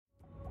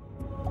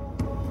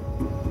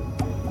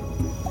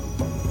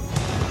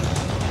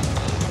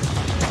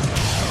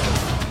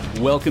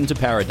Welcome to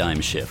Paradigm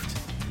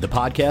Shift, the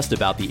podcast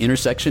about the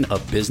intersection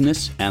of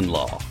business and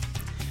law.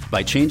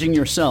 By changing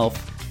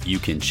yourself, you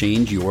can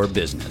change your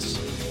business.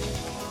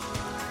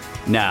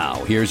 Now,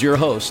 here's your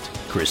host,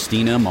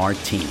 Christina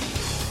Martini.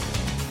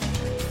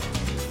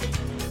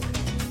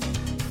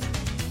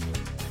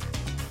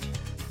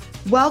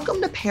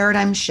 Welcome to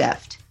Paradigm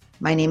Shift.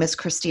 My name is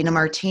Christina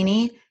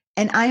Martini,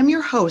 and I am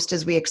your host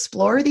as we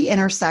explore the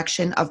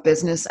intersection of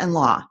business and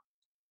law.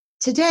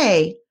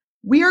 Today,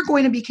 we are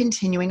going to be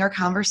continuing our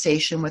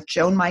conversation with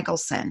Joan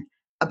Michelson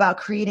about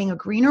creating a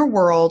greener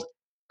world,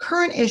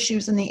 current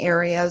issues in the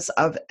areas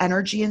of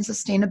energy and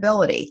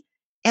sustainability,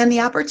 and the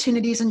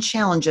opportunities and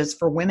challenges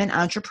for women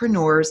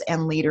entrepreneurs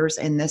and leaders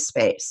in this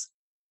space.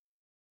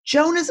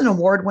 Joan is an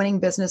award-winning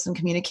business and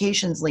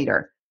communications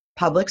leader,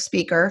 public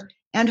speaker,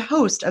 and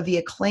host of the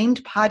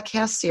acclaimed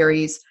podcast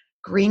series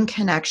Green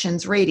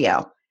Connections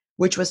Radio,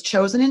 which was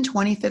chosen in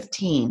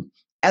 2015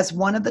 as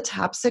one of the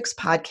top 6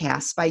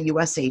 podcasts by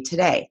USA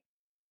Today.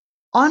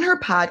 On her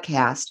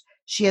podcast,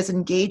 she has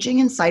engaging,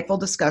 insightful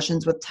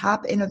discussions with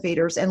top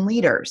innovators and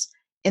leaders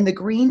in the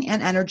green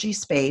and energy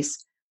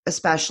space,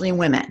 especially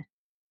women.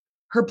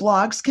 Her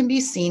blogs can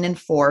be seen in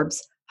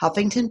Forbes,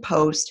 Huffington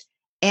Post,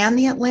 and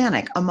The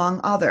Atlantic,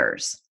 among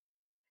others.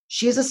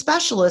 She is a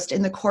specialist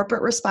in the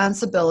corporate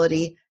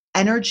responsibility,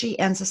 energy,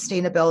 and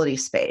sustainability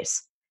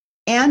space,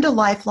 and a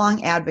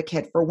lifelong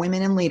advocate for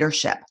women in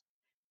leadership.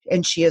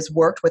 And she has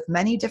worked with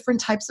many different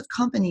types of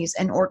companies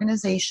and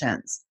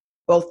organizations,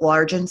 both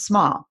large and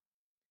small.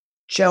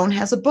 Joan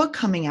has a book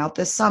coming out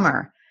this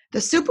summer,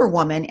 The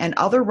Superwoman and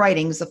Other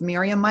Writings of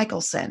Miriam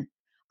Michelson,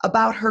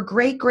 about her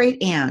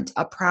great-great-aunt,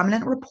 a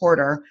prominent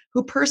reporter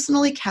who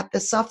personally kept the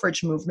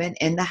suffrage movement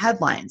in the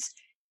headlines,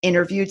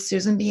 interviewed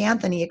Susan B.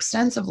 Anthony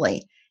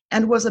extensively,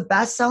 and was a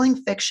best-selling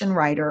fiction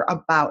writer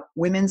about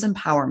women's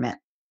empowerment.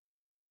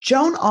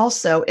 Joan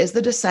also is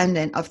the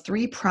descendant of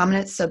 3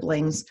 prominent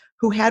siblings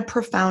who had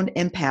profound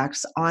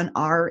impacts on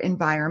our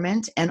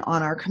environment and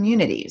on our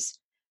communities.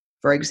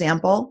 For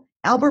example,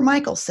 Albert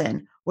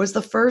Michelson was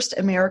the first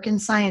American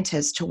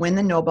scientist to win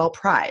the Nobel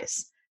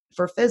Prize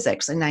for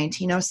physics in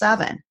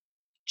 1907.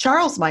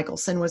 Charles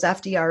Michelson was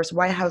FDR's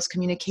White House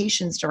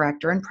communications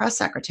director and press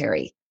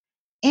secretary.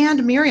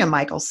 And Miriam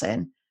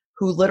Michelson,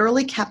 who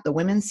literally kept the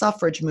women's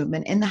suffrage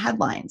movement in the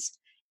headlines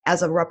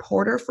as a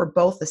reporter for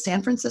both the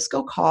San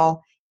Francisco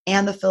Call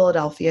and the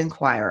Philadelphia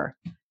Inquirer.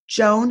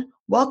 Joan,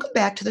 welcome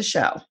back to the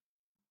show.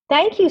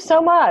 Thank you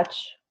so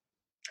much.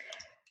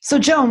 So,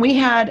 Joan, we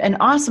had an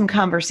awesome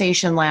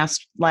conversation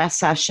last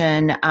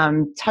session,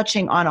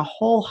 touching on a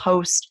whole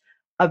host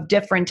of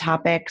different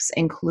topics,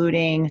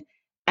 including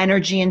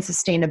energy and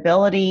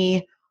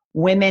sustainability,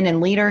 women in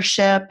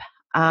leadership,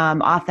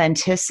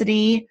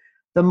 authenticity,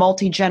 the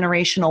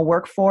multi-generational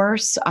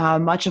workforce,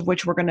 much of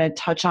which we're going to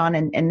touch on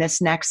in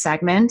this next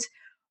segment.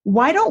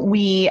 Why don't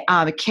we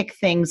kick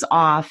things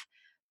off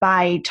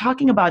by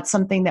talking about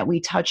something that we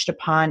touched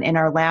upon in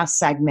our last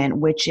segment,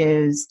 which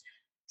is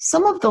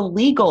some of the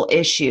legal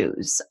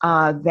issues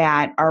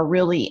that are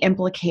really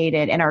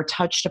implicated and are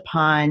touched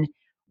upon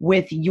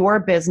with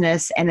your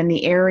business and in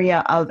the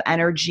area of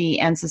energy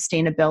and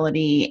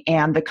sustainability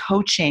and the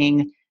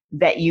coaching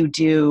that you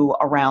do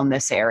around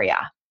this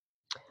area.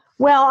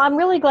 Well, I'm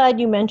really glad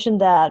you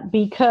mentioned that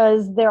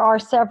because there are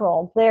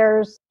several.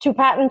 There's to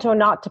patent or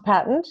not to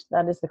patent.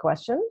 That is the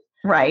question.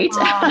 Right.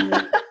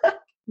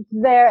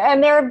 There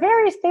are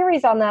various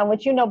theories on that,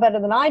 which you know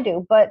better than I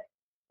do. But,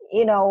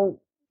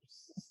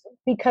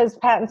 because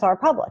patents are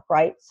public,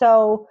 right?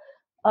 So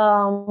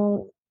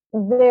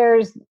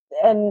there's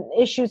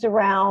issues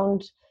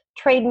around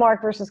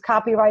trademark versus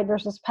copyright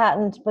versus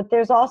patent. But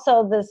there's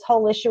also this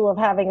whole issue of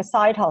having a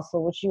side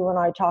hustle, which you and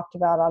I talked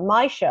about on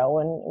my show,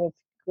 and with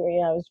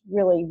it was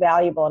really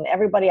valuable. And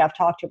everybody I've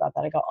talked to about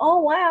that, I go, oh,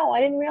 wow, I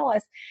didn't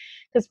realize.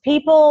 Because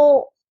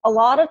a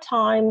lot of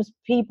times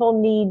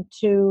people need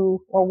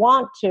to or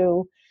want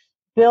to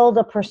build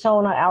a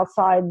persona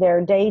outside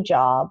their day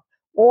job,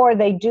 or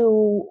they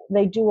do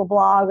a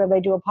blog, or they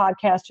do a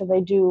podcast, or they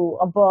do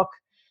a book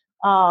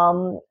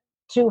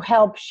to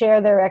help share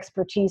their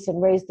expertise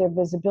and raise their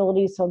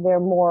visibility so they're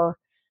more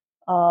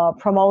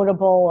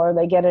promotable, or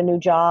they get a new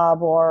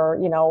job, or,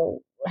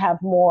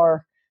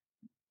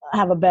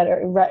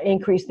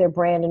 increase their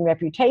brand and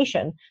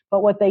reputation.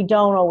 But what they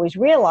don't always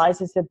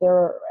realize is that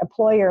their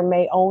employer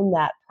may own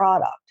that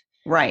product.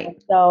 Right. And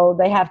so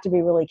they have to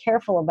be really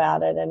careful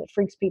about it, and it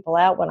freaks people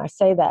out when I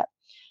say that.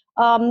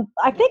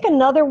 I think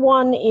another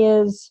one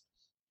is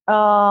who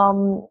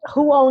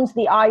owns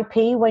the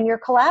IP when you're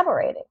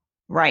collaborating.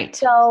 Right.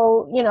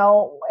 So,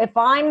 if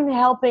I'm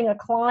helping a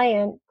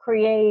client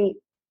create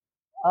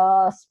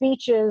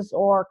speeches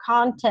or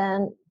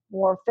content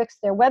or fix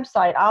their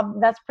website,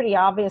 that's pretty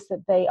obvious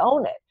that they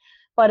own it.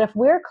 But if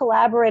we're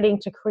collaborating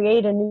to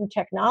create a new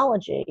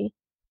technology,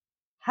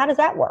 how does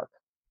that work?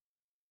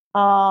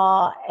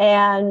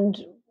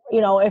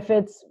 If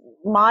it's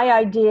my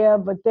idea,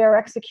 but they're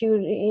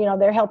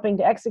helping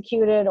to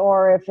execute it,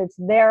 or if it's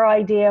their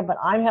idea, but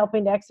I'm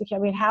helping to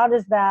execute, how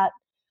does that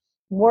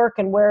work,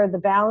 and where are the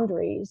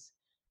boundaries?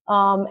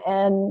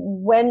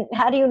 And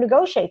how do you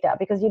negotiate that?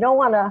 Because you don't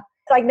want to,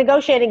 it's like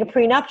negotiating a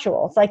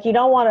prenuptial. It's like you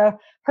don't want to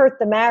hurt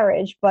the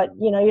marriage, but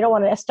you don't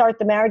want to start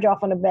the marriage off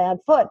on a bad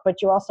foot,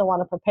 but you also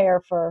want to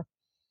prepare for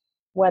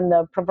when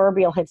the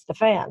proverbial hits the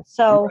fan.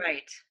 So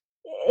right.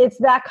 It's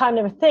that kind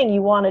of a thing.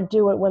 You want to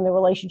do it when the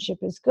relationship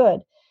is good.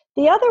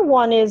 The other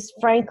one is,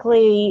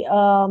 frankly,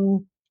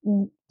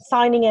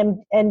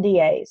 signing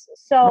NDAs.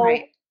 So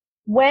Right.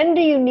 When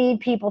do you need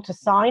people to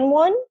sign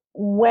one?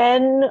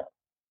 When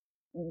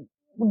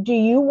do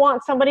you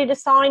want somebody to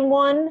sign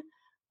one?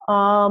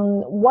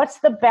 What's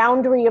the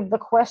boundary of the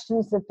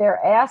questions that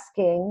they're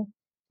asking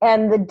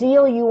and the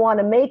deal you want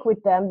to make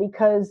with them?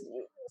 Because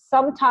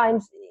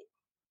sometimes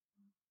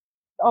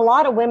a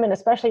lot of women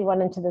especially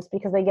run into this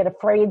because they get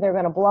afraid they're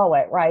going to blow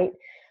it, right?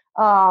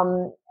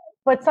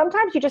 But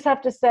sometimes you just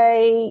have to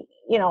say,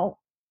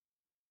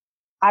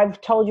 I've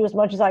told you as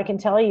much as I can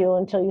tell you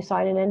until you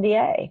sign an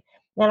NDA.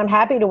 And I'm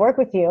happy to work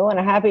with you and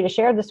I'm happy to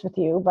share this with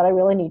you, but I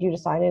really need you to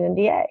sign an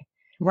NDA.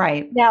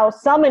 Right. Now,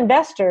 some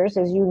investors,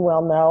 as you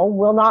well know,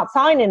 will not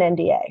sign an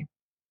NDA.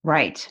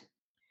 Right.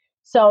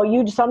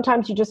 So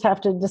sometimes you just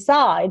have to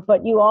decide,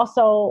 but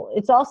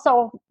it's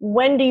also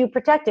when do you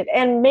protect it?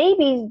 And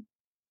maybe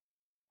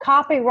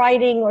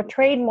copywriting or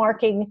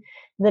trademarking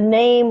the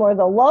name or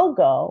the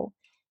logo,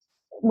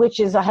 which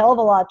is a hell of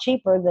a lot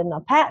cheaper than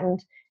a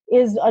patent,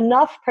 is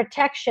enough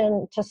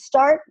protection to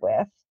start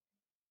with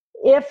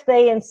if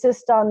they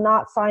insist on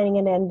not signing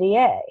an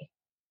NDA.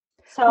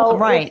 So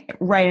right.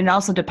 And it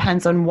also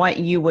depends on what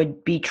you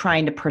would be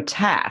trying to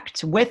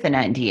protect with an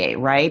NDA,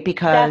 right?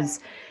 Because,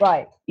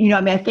 right.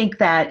 I think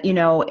that,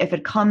 if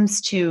it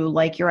comes to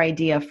like your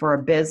idea for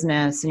a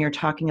business and you're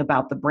talking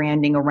about the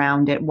branding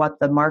around it,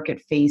 what the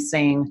market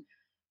facing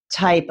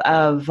type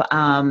of,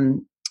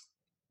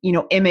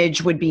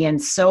 image would be and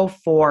so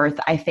forth,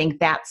 I think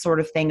that sort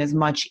of thing is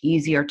much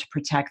easier to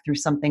protect through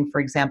something,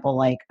 for example,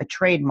 like a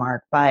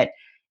trademark. But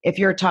if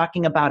you're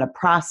talking about a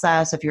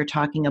process, if you're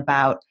talking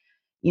about,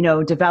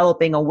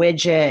 developing a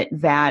widget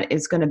that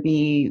is going to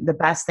be the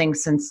best thing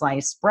since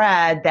sliced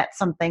bread, that's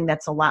something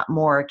that's a lot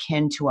more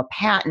akin to a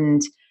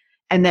patent.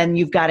 And then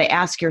you've got to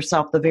ask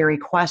yourself the very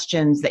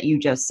questions that you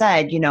just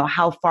said,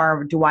 how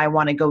far do I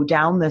want to go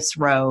down this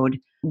road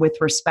with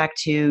respect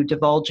to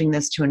divulging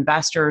this to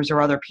investors or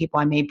other people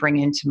I may bring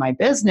into my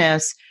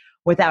business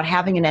without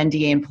having an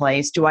NDA in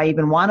place? Do I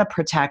even want to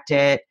protect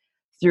it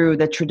through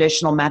the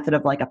traditional method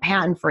of like a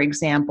patent, for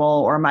example,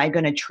 or am I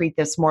going to treat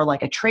this more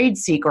like a trade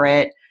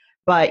secret?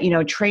 But,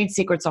 trade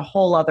secret's a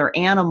whole other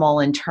animal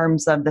in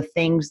terms of the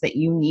things that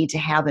you need to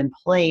have in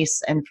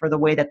place and for the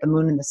way that the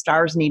moon and the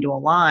stars need to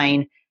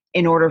align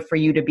in order for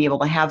you to be able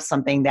to have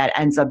something that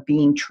ends up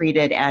being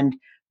treated and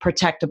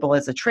protectable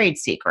as a trade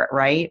secret,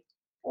 right?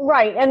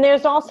 Right. And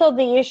there's also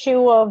the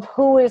issue of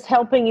who is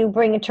helping you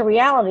bring it to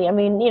reality. I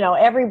mean,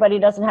 everybody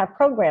doesn't have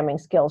programming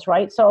skills,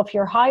 right? So if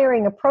you're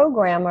hiring a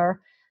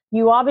programmer,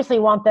 you obviously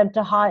want them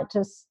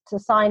to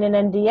sign an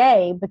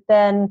NDA, but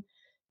then,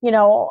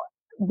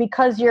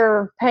 because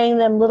you're paying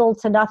them little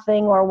to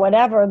nothing or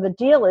whatever the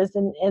deal is,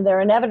 and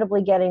they're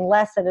inevitably getting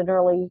less at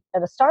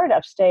a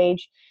startup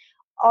stage,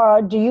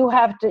 do you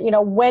have to,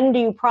 when do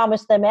you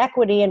promise them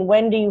equity and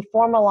when do you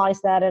formalize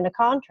that in a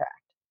contract?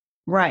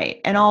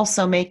 Right. And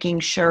also making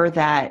sure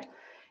that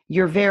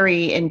you're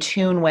very in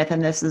tune with,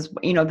 and this is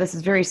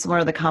very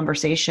similar to the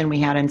conversation we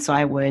had. And so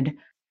I would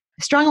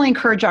strongly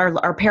encourage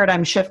our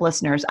Paradigm Shift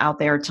listeners out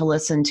there to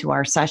listen to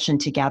our session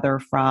together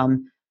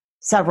from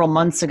several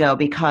months ago,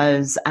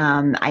 because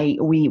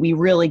we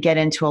really get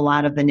into a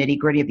lot of the nitty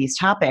gritty of these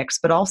topics,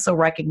 but also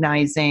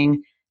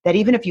recognizing that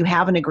even if you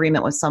have an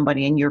agreement with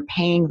somebody and you're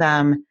paying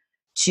them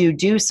to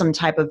do some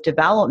type of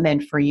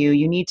development for you,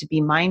 you need to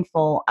be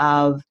mindful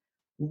of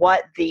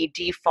what the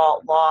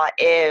default law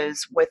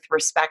is with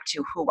respect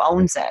to who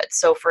owns it.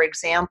 So for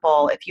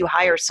example, if you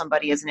hire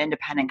somebody as an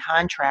independent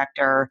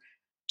contractor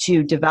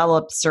to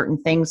develop certain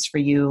things for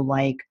you,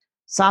 like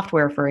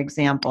software, for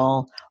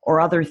example,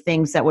 or other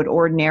things that would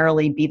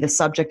ordinarily be the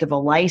subject of a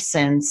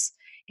license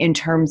in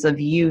terms of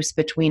use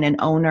between an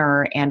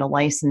owner and a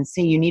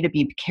licensee, you need to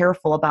be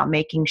careful about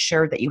making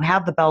sure that you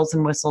have the bells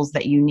and whistles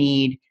that you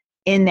need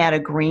in that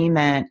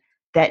agreement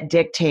that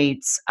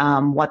dictates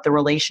what the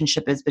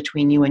relationship is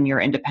between you and your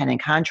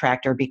independent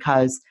contractor,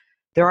 because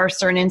there are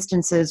certain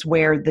instances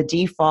where the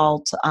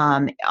default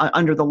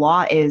under the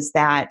law is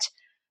that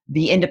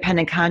the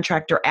independent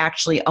contractor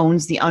actually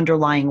owns the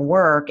underlying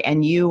work,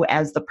 and you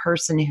as the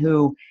person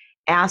who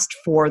asked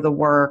for the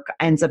work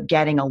ends up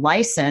getting a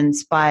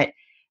license, but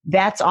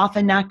that's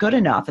often not good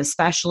enough,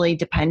 especially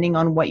depending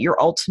on what your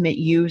ultimate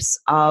use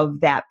of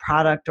that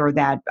product or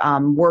that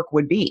work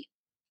would be.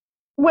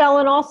 Well,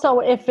 and also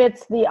if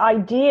it's the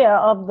idea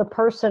of the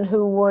person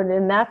who would,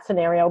 in that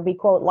scenario, be,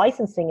 quote,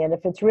 licensing it,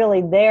 if it's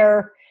really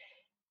their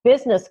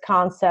business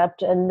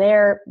concept and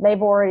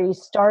they've already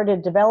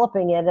started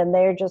developing it and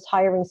they're just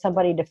hiring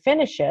somebody to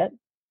finish it,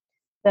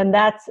 then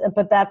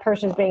but that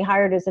person is being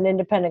hired as an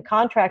independent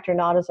contractor,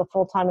 not as a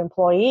full-time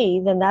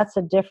employee, then that's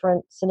a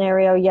different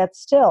scenario yet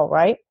still,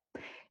 right?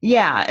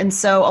 Yeah. And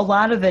so a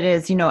lot of it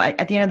is,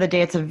 at the end of the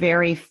day, it's a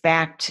very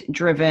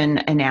fact-driven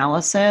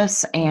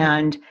analysis.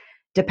 And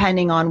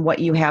depending on what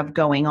you have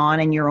going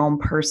on and your own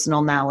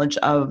personal knowledge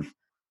of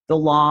the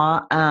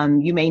law,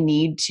 you may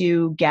need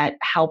to get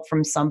help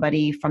from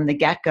somebody from the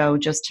get-go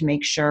just to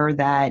make sure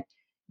that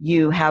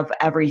you have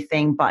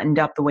everything buttoned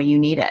up the way you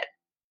need it.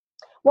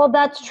 Well,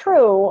 that's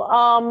true.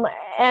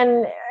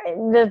 And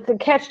the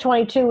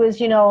catch-22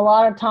 is, a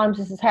lot of times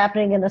this is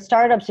happening in a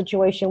startup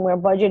situation where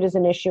budget is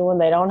an issue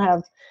and they don't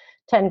have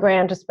 10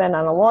 grand to spend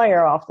on a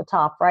lawyer off the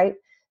top, right?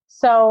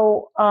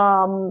 So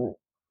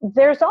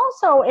there's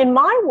also, in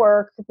my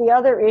work, the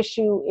other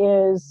issue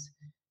is,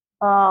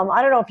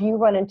 I don't know if you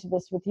run into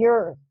this with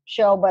your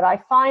show, but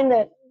I find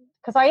that,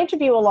 because I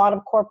interview a lot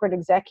of corporate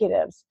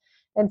executives,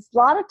 and a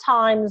lot of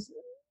times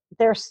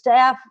their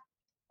staff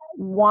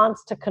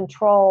wants to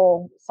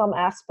control some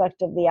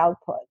aspect of the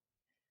output,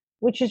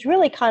 which is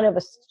really kind of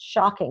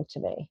shocking to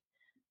me.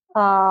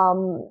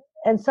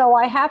 And so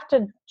I have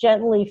to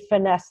gently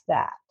finesse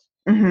that.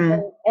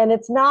 Mm-hmm. And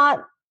it's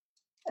not,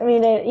 I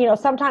mean,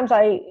 sometimes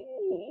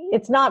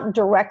it's not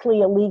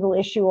directly a legal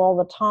issue all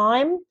the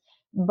time,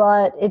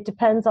 but it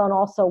depends on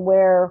also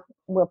where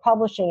we're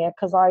publishing it,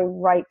 because I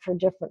write for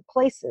different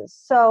places.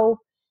 So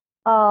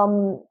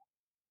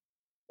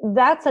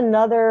that's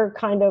another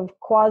kind of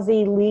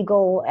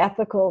quasi-legal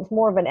ethical, it's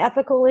more of an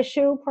ethical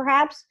issue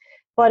perhaps,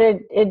 but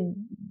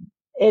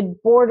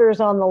it borders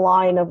on the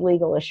line of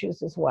legal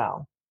issues as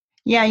well.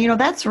 Yeah,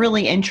 that's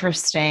really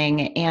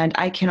interesting. And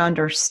I can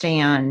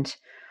understand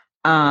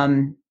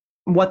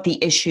what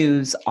the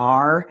issues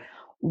are.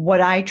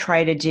 What I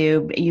try to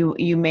do,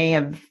 you may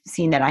have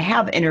seen that I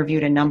have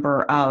interviewed a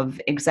number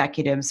of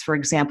executives, for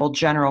example,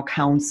 general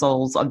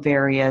counsels of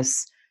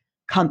various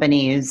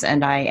companies.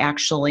 And I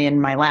actually,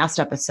 in my last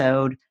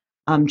episode,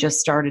 just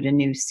started a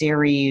new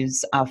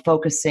series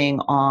focusing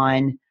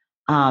on,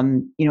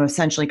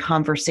 essentially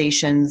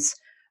conversations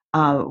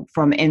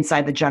from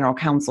inside the general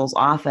counsel's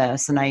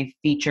office. And I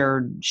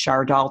featured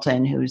Shar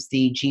Dalton, who's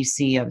the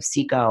GC of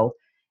Seco.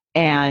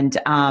 And,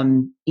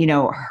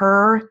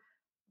 her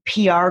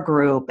PR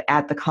group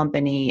at the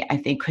company, I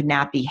think, could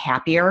not be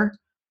happier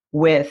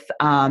with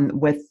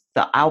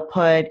the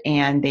output,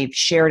 and they've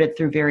shared it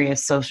through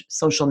various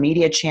social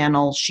media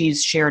channels.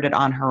 She's shared it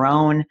on her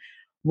own.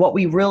 What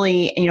we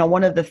really,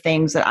 one of the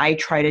things that I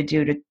try to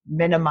do to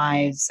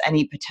minimize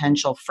any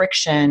potential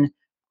friction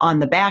on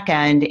the back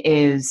end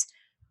is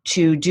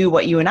to do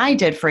what you and I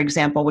did, for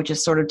example, which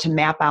is sort of to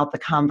map out the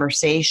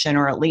conversation,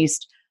 or at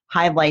least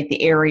highlight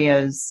the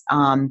areas.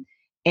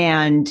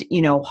 And,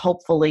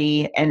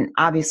 hopefully, and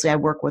obviously I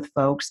work with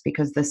folks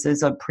because this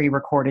is a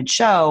pre-recorded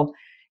show,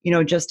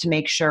 just to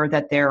make sure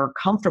that they're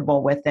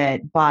comfortable with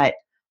it. But,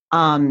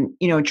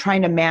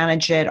 trying to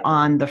manage it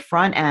on the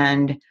front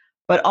end,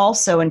 but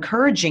also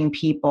encouraging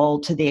people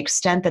to the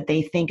extent that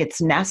they think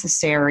it's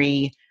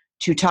necessary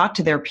to talk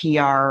to their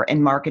PR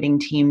and marketing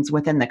teams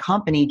within the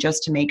company,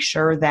 just to make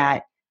sure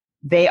that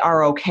they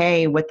are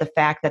okay with the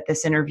fact that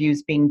this interview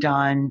is being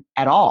done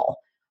at all.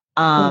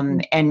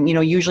 And,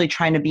 usually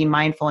trying to be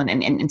mindful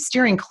and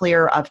steering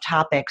clear of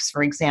topics,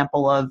 for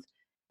example, of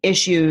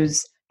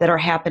issues that are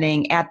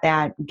happening at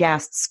that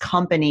guest's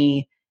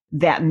company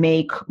that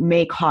may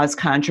cause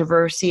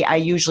controversy. I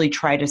usually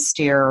try to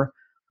steer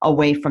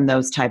away from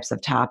those types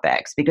of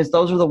topics, because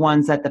those are the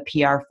ones that the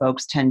PR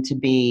folks tend to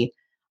be,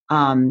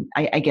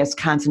 I guess,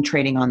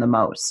 concentrating on the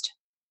most.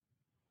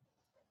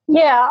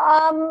 Yeah.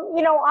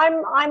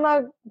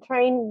 I'm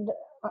trained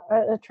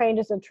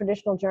as a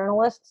traditional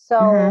journalist.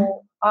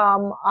 So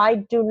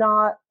I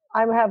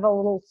have a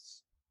little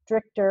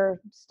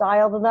stricter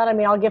style than that. I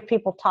mean, I'll give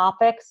people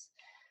topics.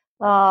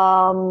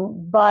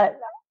 But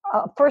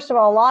first of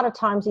all, a lot of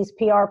times these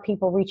PR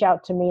people reach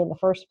out to me in the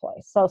first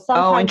place. So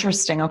sometimes,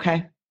 interesting.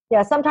 Okay.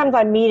 Yeah. Sometimes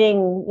I'm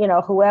meeting,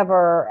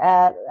 whoever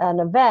at an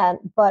event,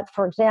 but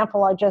for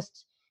example, I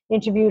just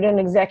interviewed an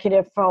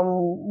executive from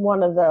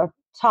one of the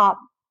top,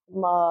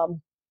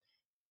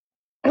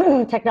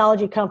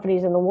 technology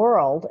companies in the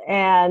world,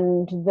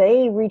 and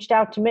they reached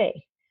out to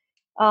me.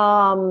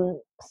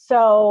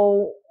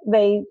 So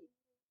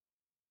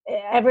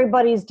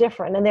everybody's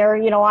different, and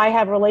I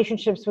have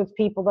relationships with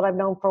people that I've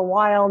known for a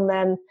while, and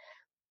then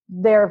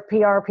their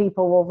PR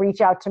people will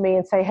reach out to me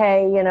and say,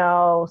 hey,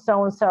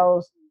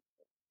 so-and-so,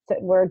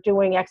 we're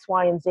doing X,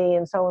 Y, and Z,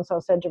 and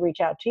so-and-so said to reach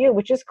out to you,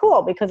 which is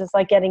cool because it's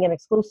like getting an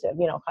exclusive,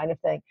 kind of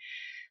thing.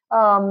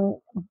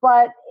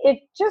 But it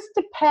just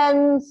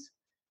depends.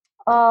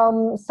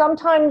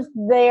 Sometimes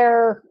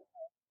they're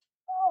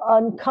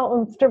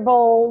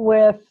uncomfortable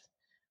with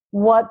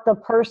what the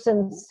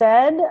person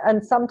said,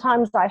 and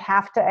sometimes I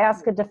have to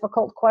ask a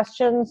difficult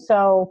question.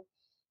 So,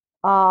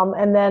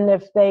 and then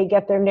if they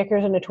get their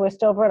knickers in a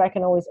twist over it, I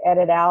can always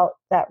edit out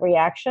that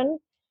reaction.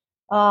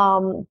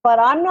 But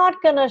I'm not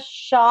going to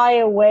shy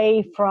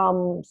away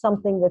from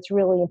something that's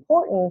really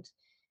important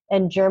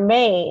and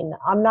germane.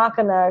 I'm not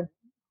going to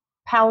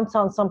pounce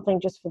on something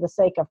just for the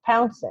sake of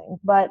pouncing.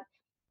 But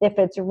if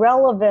it's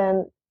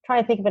relevant,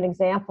 try to think of an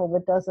example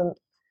that doesn't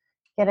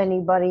get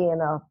anybody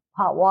in a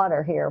hot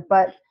water here.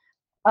 But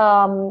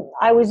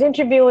I was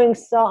interviewing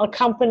a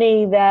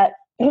company that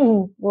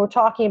were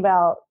talking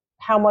about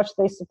how much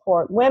they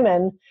support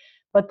women,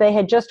 but they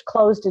had just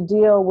closed a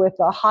deal with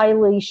a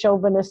highly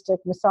chauvinistic,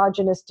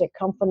 misogynistic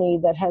company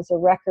that has a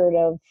record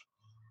of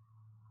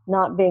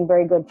not being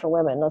very good for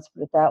women, let's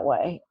put it that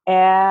way.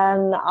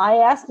 And I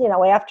asked,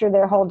 after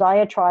their whole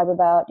diatribe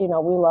about, we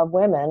love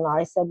women,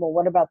 I said, well,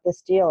 what about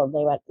this deal? And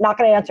they went, not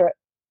going to answer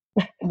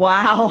it.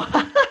 Wow.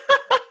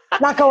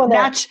 Not going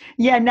there.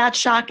 Not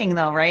shocking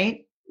though,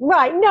 right?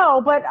 Right.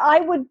 No, but I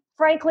would,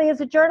 frankly,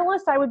 as a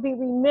journalist, I would be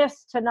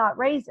remiss to not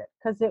raise it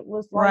because it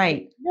was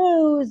like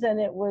news and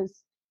it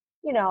was,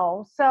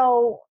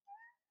 so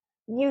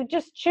you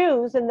just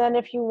choose. And then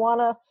if you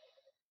want to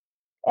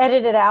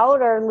edit it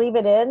out or leave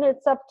it in,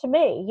 it's up to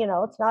me.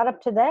 It's not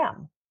up to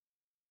them.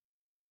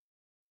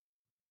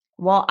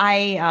 Well,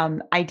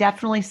 I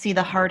definitely see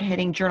the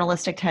hard-hitting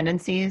journalistic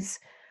tendencies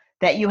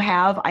that you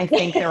have. I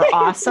think they're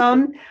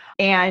awesome.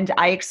 And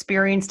I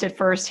experienced it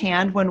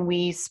firsthand when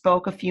we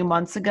spoke a few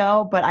months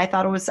ago, but I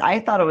thought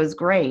it was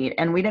great.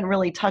 And we didn't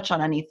really touch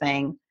on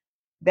anything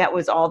that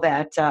was all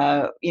that,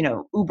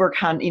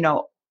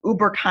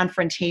 uber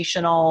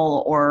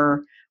confrontational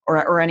or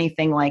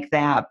anything like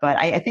that. But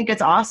I think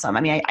it's awesome.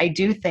 I mean, I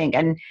do think,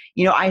 and,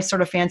 I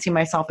sort of fancy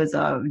myself as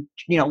a,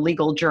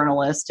 legal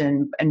journalist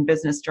and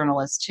business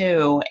journalist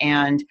too.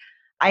 And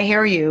I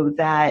hear you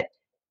that,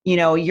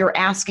 you're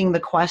asking the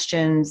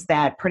questions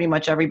that pretty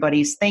much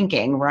everybody's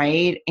thinking,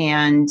 right?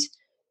 And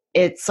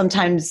it's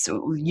sometimes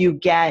you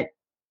get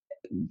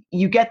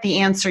the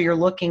answer you're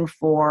looking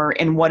for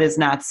in what is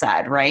not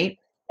said, right?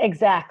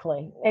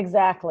 Exactly.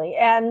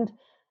 And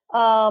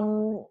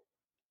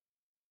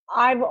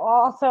I've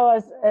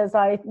also,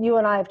 you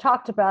and I have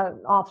talked about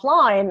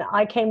offline,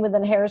 I came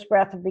within a hair's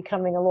breadth of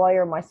becoming a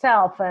lawyer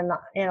myself, and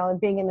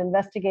being an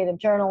investigative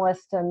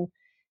journalist and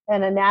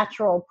a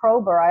natural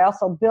prober. I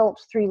also built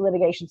 3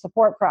 litigation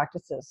support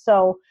practices,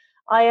 so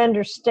I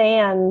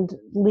understand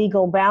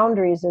legal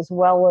boundaries as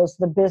well as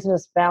the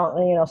business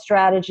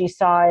strategy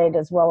side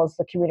as well as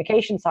the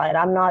communication side.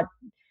 I'm not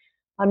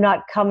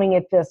coming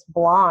at this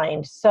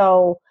blind,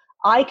 so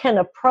I can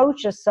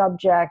approach a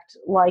subject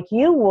like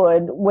you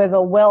would with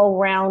a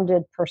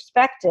well-rounded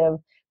perspective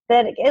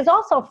that is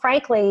also,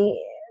 frankly,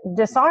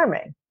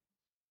 disarming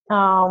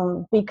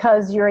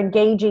because you're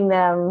engaging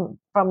them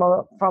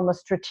from a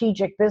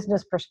strategic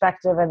business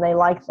perspective, and they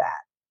like that.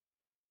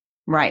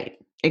 Right,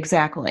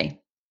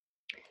 exactly.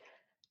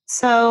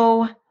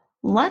 So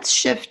let's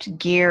shift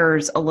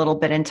gears a little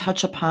bit and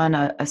touch upon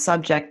a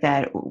subject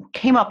that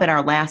came up in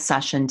our last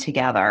session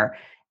together.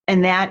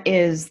 And that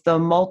is the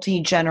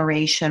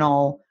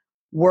multi-generational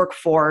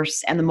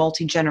workforce and the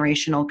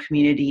multi-generational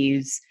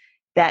communities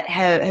that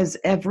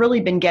have really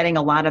been getting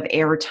a lot of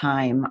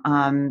airtime.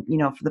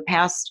 For the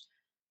past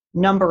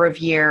number of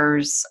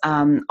years,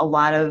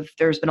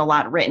 there's been a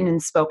lot written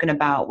and spoken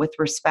about with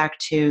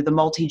respect to the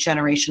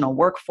multi-generational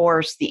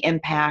workforce, the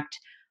impact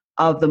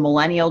of the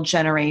millennial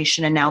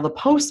generation and now the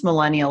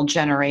post-millennial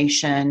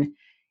generation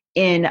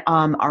in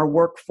our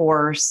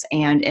workforce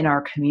and in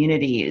our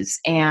communities.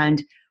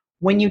 And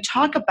when you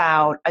talk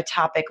about a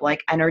topic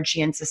like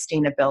energy and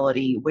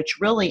sustainability, which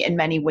really in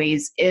many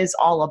ways is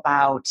all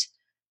about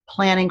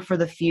planning for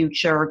the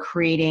future,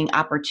 creating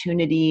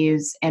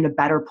opportunities and a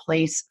better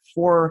place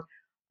for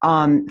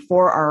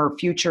our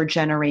future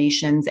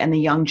generations and the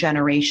young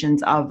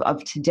generations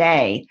of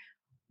today,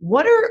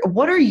 what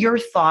are your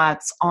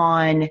thoughts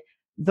on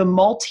the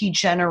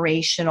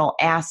multi-generational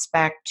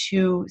aspect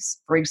to,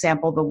 for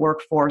example, the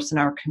workforce in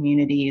our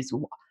communities?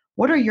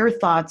 What are your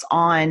thoughts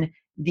on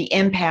the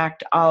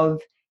impact of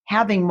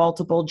having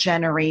multiple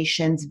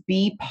generations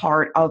be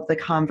part of the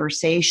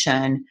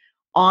conversation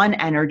on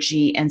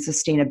energy and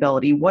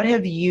sustainability? What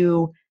have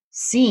you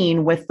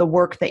seen with the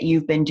work that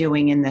you've been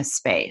doing in this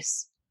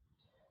space?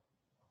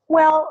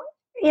 Well,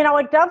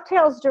 it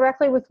dovetails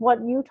directly with what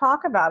you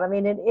talk about. I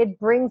mean, it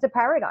brings a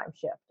paradigm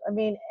shift. I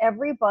mean,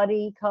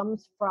 everybody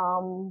comes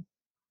from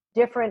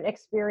different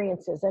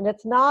experiences, and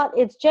it's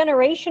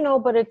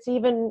generational, but it's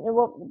even,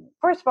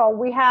 first of all,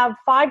 we have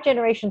 5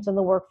 generations in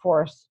the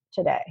workforce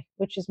today,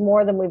 which is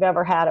more than we've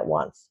ever had at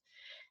once.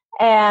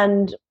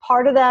 And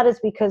part of that is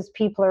because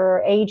people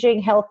are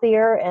aging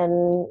healthier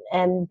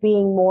and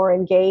being more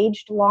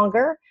engaged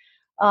longer.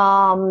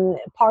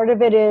 Part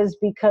of it is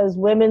because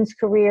women's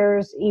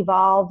careers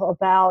evolve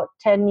about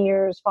 5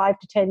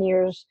 to 10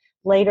 years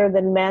later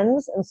than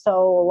men's. And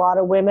so a lot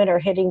of women are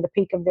hitting the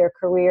peak of their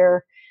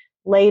career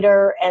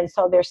later, and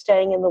so they're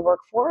staying in the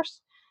workforce.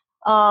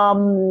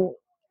 And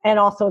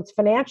also it's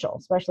financial,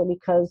 especially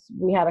because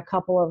we had a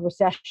couple of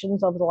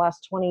recessions over the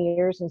last 20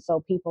 years, and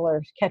so people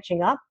are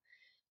catching up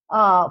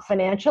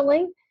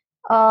financially.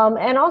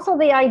 And also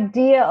the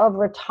idea of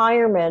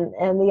retirement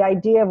and the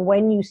idea of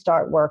when you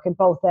start work at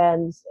both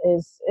ends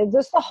is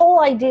just the whole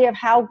idea of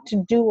how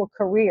to do a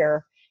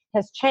career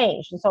has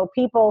changed. And so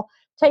people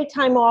take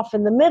time off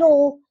in the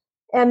middle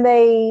and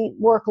they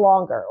work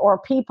longer, or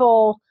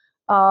people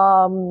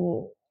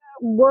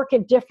work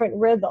at different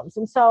rhythms.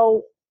 And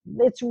so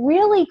it's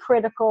really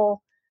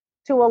critical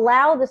to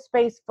allow the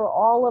space for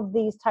all of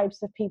these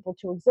types of people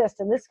to exist.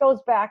 And this goes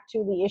back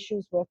to the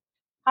issues with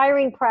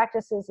hiring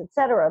practices, et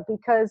cetera,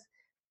 because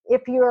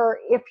if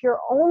you're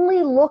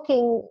only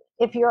looking,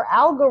 if your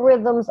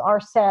algorithms are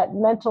set,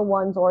 mental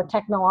ones or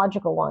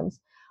technological ones,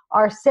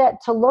 are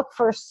set to look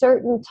for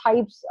certain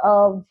types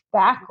of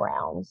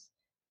backgrounds,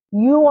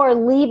 you are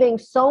leaving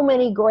so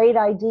many great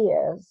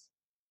ideas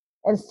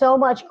and so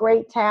much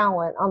great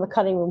talent on the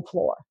cutting room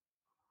floor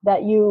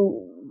that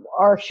you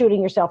are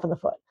shooting yourself in the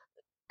foot.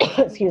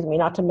 Excuse me,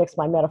 not to mix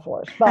my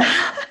metaphors, but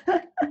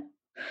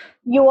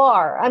you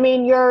are. I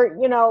mean,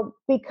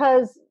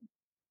 because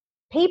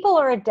people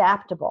are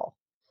adaptable.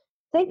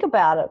 Think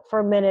about it for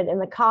a minute in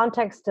the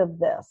context of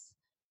this.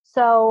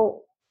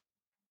 So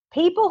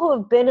people who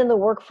have been in the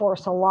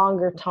workforce a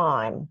longer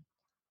time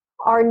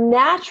are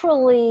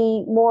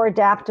naturally more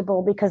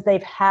adaptable because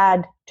they've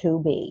had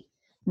to be.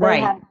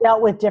 They have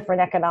dealt with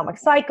different economic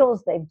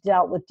cycles. They've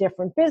dealt with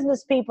different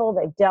business people.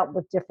 They've dealt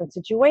with different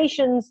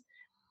situations.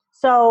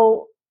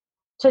 So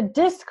to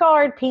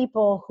discard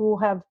people who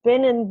have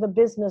been in the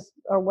business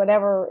or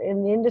whatever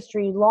in the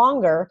industry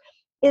longer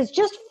is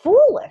just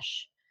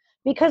foolish,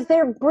 because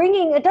they're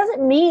bringing, it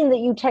doesn't mean that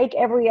you take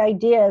every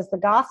idea as the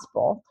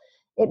gospel.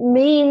 It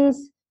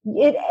means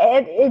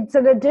it's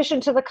an addition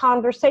to the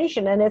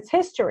conversation and it's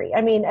history.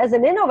 I mean, as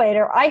an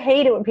innovator, I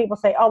hate it when people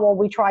say, oh, well,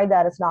 we tried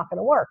that, it's not going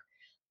to work.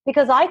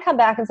 Because I come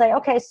back and say,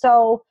 okay,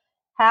 so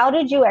how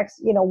did you,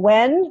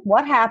 when,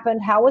 what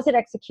happened, how was it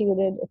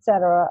executed, et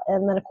cetera.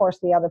 And then, of course,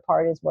 the other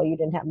part is, well, you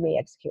didn't have me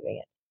executing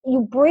it.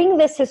 You bring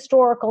this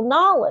historical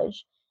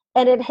knowledge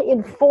and it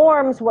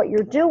informs what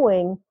you're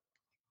doing,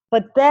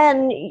 but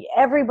then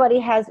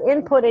everybody has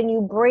input and you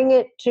bring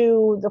it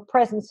to the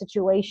present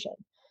situation.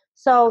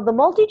 So the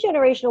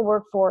multi-generational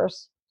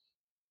workforce,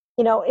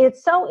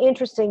 it's so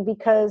interesting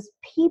because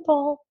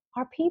people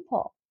are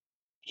people.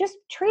 Just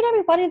treat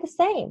everybody the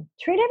same.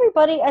 Treat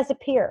everybody as a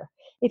peer.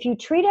 If you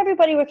treat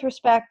everybody with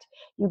respect,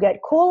 you get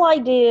cool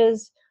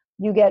ideas,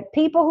 you get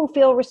people who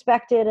feel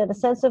respected and a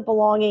sense of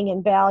belonging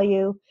and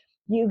value.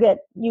 You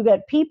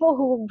get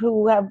people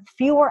who have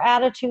fewer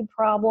attitude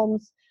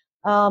problems.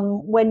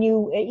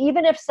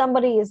 Even if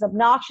somebody is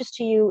obnoxious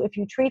to you, if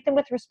you treat them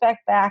with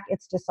respect back,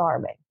 it's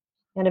disarming.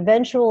 And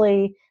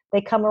eventually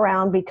they come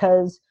around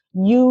because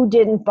you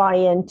didn't buy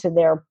into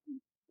their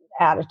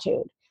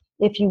attitude.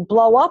 If you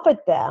blow up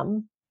at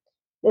them,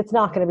 it's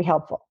not going to be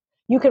helpful.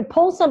 You can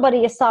pull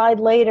somebody aside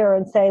later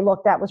and say,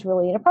 look, that was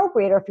really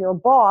inappropriate. Or if you're a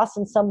boss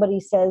and somebody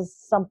says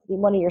something,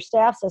 one of your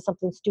staff says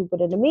something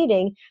stupid in a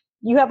meeting,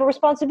 you have a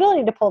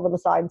responsibility to pull them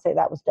aside and say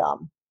that was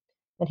dumb.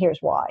 And here's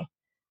why.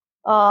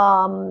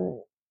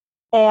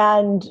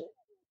 And,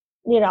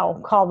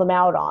 call them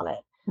out on it.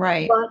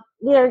 Right. But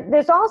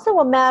there's also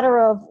a matter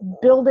of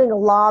building a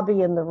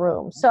lobby in the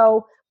room.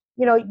 So,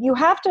 you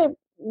have to,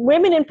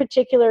 women in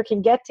particular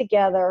can get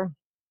together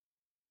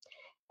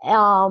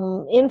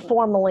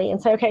informally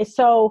and say, okay,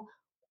 so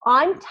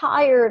I'm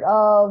tired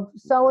of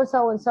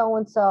so-and-so and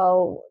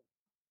so-and-so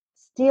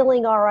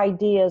stealing our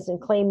ideas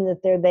and claiming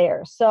that they're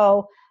theirs.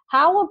 So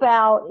how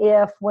about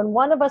if when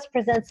one of us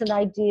presents an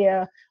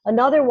idea,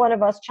 another one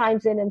of us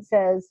chimes in and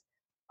says,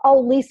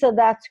 oh, Lisa,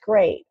 that's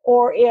great.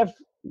 Or if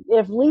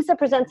Lisa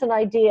presents an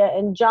idea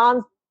and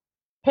John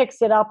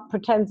picks it up,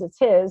 pretends it's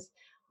his,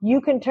 you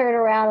can turn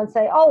around and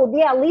say, oh,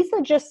 yeah,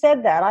 Lisa just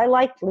said that. I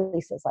liked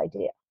Lisa's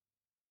idea.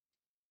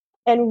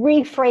 And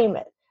reframe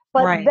it.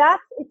 But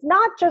it's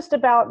not just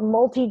about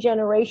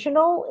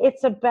multi-generational.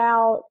 It's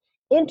about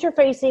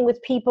interfacing with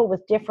people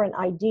with different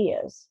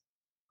ideas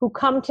who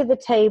come to the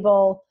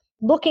table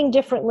looking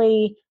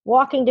differently,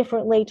 walking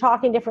differently,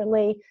 talking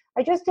differently.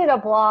 I just did a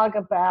blog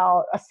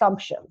about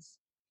assumptions.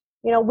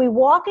 We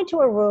walk into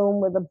a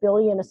room with a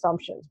billion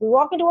assumptions. We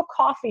walk into a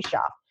coffee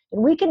shop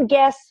and we can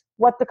guess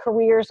what the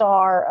careers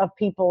are of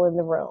people in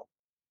the room.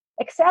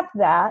 Except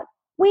that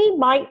we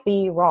might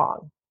be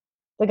wrong.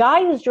 The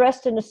guy who's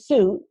dressed in a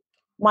suit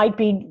might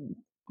be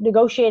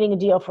negotiating a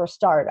deal for a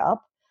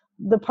startup.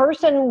 The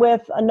person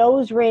with a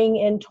nose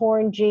ring and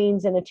torn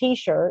jeans and a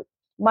t-shirt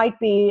might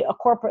be a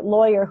corporate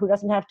lawyer who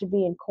doesn't have to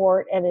be in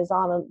court and is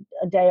on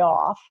a day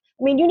off.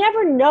 I mean, you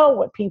never know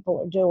what people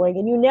are doing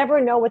and you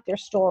never know what their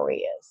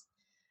story is.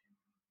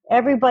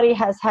 Everybody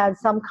has had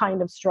some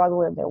kind of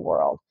struggle in their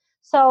world.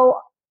 So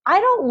I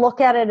don't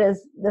look at it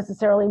as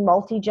necessarily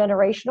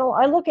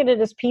multi-generational. I look at it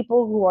as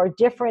people who are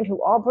different,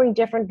 who all bring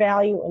different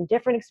value and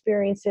different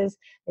experiences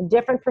and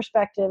different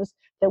perspectives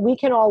that we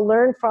can all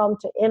learn from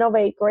to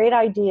innovate great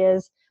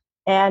ideas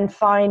and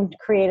find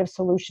creative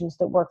solutions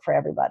that work for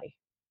everybody.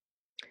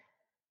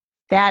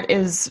 That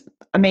is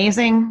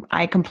amazing.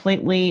 I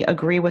completely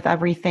agree with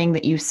everything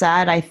that you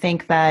said. I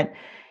think that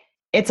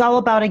it's all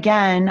about,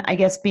 again, I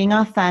guess, being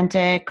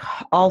authentic,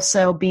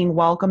 also being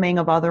welcoming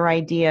of other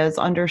ideas,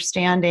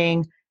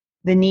 understanding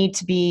the need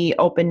to be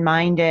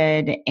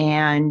open-minded,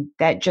 and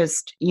that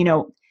just,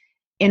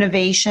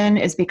 innovation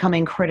is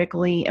becoming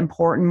critically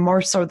important,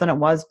 more so than it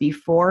was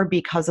before,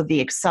 because of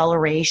the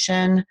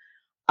acceleration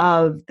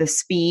of the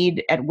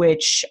speed at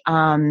which,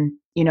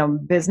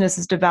 business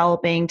is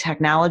developing,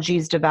 technology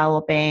is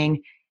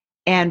developing.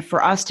 And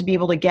for us to be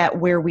able to get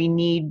where we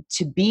need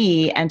to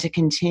be and to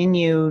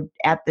continue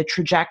at the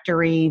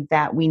trajectory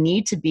that we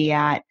need to be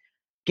at,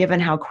 given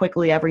how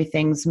quickly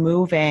everything's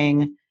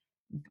moving,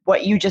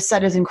 what you just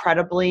said is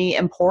incredibly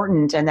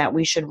important, and that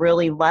we should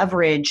really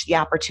leverage the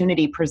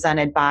opportunity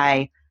presented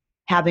by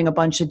having a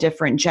bunch of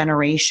different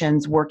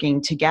generations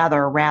working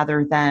together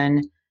rather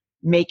than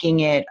making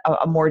it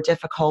a more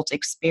difficult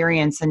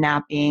experience and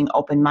not being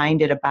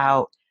open-minded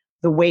about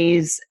the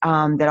ways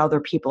that other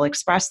people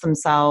express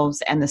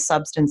themselves and the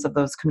substance of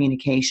those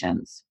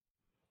communications.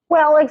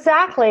 Well,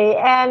 exactly.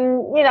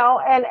 And,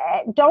 and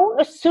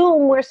don't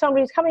assume where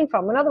somebody's coming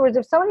from. In other words,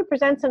 if somebody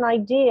presents an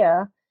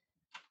idea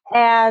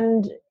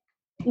and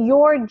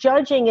you're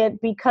judging it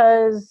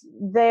because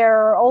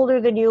they're older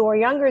than you or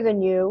younger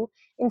than you,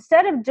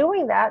 instead of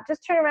doing that,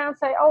 just turn around and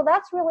say, oh,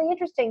 that's really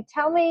interesting.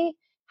 Tell me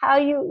how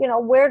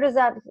where does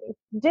that,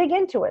 dig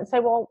into it and say,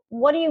 well,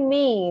 what do you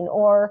mean?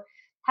 Or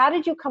how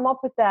did you come up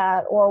with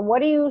that? Or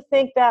what do you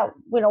think that,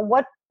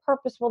 what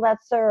purpose will that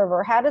serve?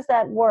 Or how does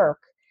that work?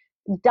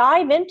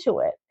 Dive into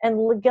it and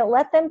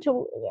let them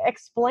to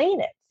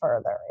explain it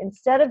further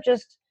instead of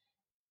just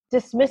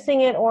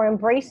dismissing it or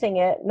embracing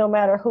it, no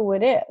matter who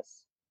it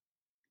is.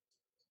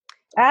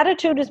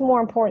 Attitude is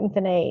more important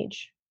than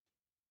age.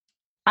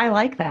 I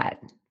like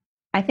that.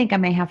 I think I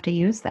may have to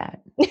use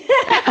that.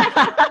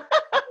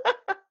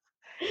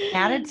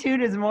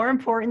 Attitude is more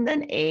important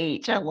than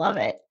age. I love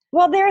it.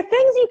 Well, there are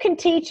things you can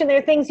teach and there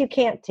are things you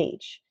can't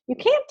teach. You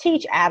can't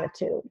teach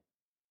attitude.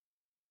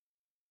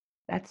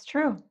 That's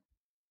true.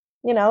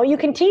 You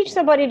can teach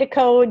somebody to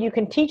code. You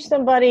can teach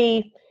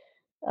somebody,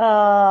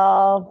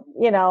 grammar.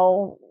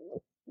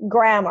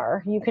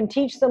 You can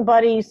teach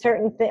somebody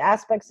certain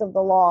aspects of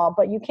the law,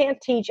 but you can't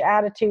teach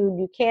attitude.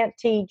 You can't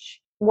teach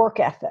work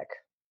ethic.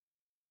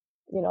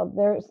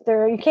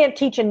 You can't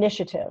teach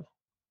initiative.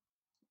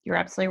 You're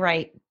absolutely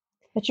right.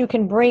 But you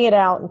can bring it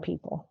out in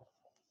people.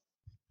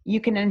 You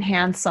can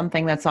enhance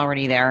something that's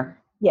already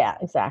there. Yeah,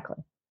 exactly.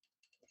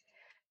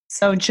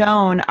 So,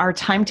 Joan, our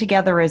time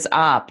together is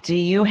up. Do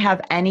you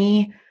have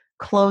any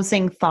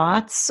closing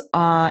thoughts,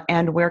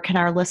 and where can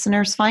our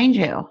listeners find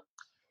you?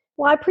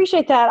 Well, I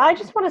appreciate that. I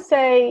just want to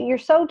say you're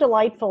so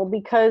delightful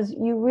because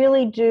you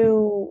really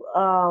do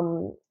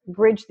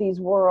bridge these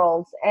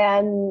worlds,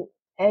 and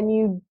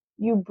you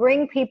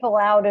bring people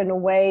out in a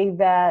way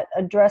that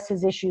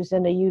addresses issues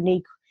in a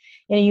unique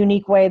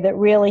way that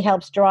really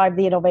helps drive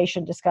the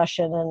innovation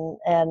discussion,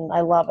 and I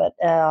love it.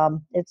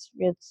 It's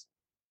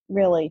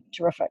really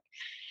terrific.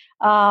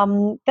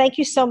 Thank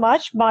you so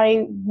much.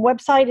 My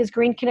website is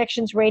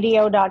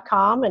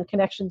greenconnectionsradio.com, and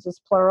connections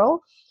is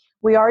plural.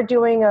 We are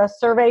doing a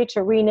survey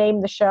to rename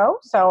the show,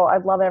 so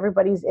I'd love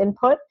everybody's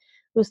input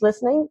who's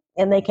listening,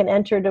 and they can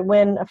enter to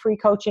win a free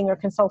coaching or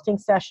consulting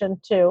session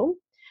too,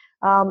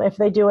 if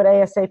they do it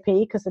ASAP,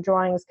 because the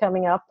drawing is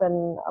coming up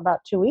in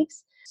about 2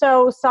 weeks.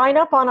 So sign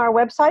up on our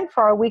website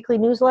for our weekly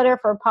newsletter,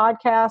 for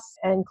podcasts,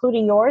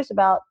 including yours,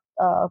 about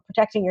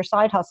protecting your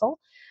side hustle.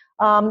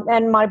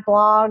 And my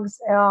blogs,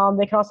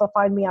 they can also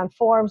find me on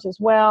forums as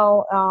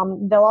well.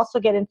 They'll also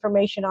get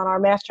information on our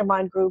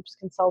mastermind groups,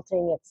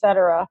 consulting,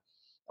 etc.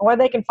 Or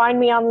they can find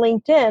me on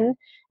LinkedIn.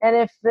 And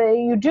if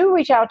you do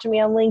reach out to me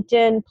on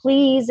LinkedIn,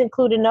 please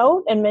include a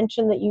note and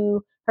mention that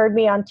you heard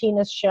me on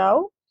Tina's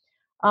show.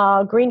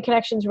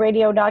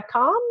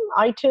 greenconnectionsradio.com,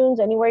 iTunes,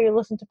 anywhere you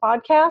listen to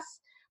podcasts.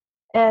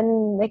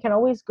 And they can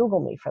always Google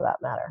me for that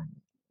matter.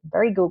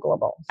 Very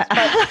Googleable.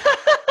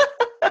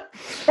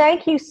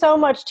 Thank you so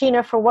much,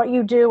 Tina, for what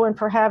you do and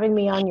for having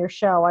me on your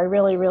show. I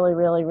really, really,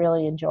 really,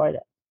 really enjoyed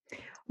it.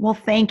 Well,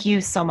 thank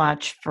you so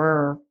much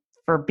for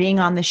being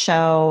on the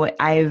show.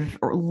 I've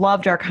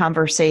loved our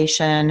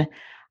conversation.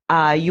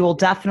 You will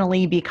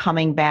definitely be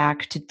coming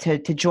back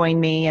to join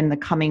me in the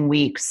coming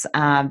weeks.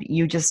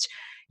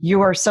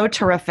 You are so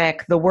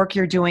terrific. The work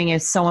you're doing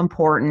is so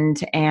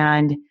important,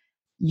 and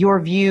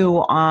your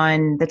view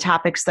on the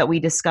topics that we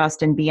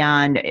discussed and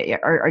beyond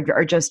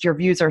are just, your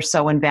views are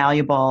so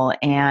invaluable.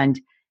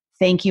 And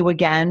thank you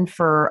again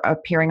for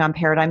appearing on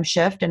Paradigm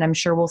Shift, and I'm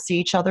sure we'll see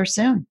each other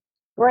soon.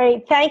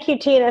 Great. Thank you,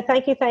 Tina.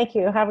 Thank you.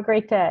 Have a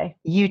great day.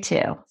 You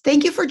too.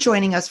 Thank you for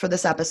joining us for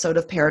this episode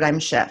of Paradigm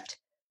Shift.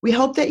 We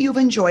hope that you've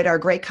enjoyed our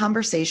great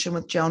conversation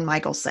with Joan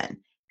Michelson,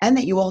 and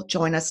that you will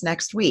join us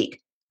next week.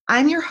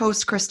 I'm your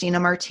host, Christina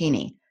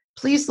Martini.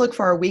 Please look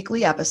for our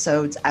weekly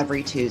episodes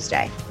every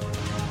Tuesday.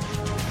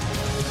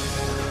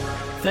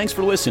 Thanks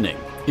for listening.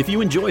 If you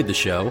enjoyed the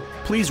show,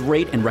 please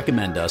rate and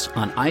recommend us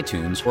on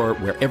iTunes or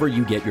wherever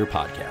you get your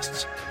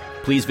podcasts.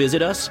 Please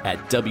visit us at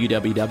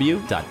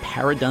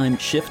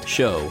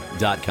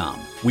www.paradigmshiftshow.com.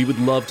 We would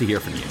love to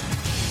hear from you.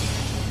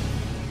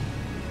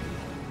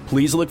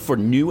 Please look for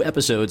new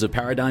episodes of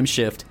Paradigm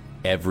Shift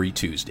every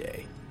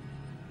Tuesday.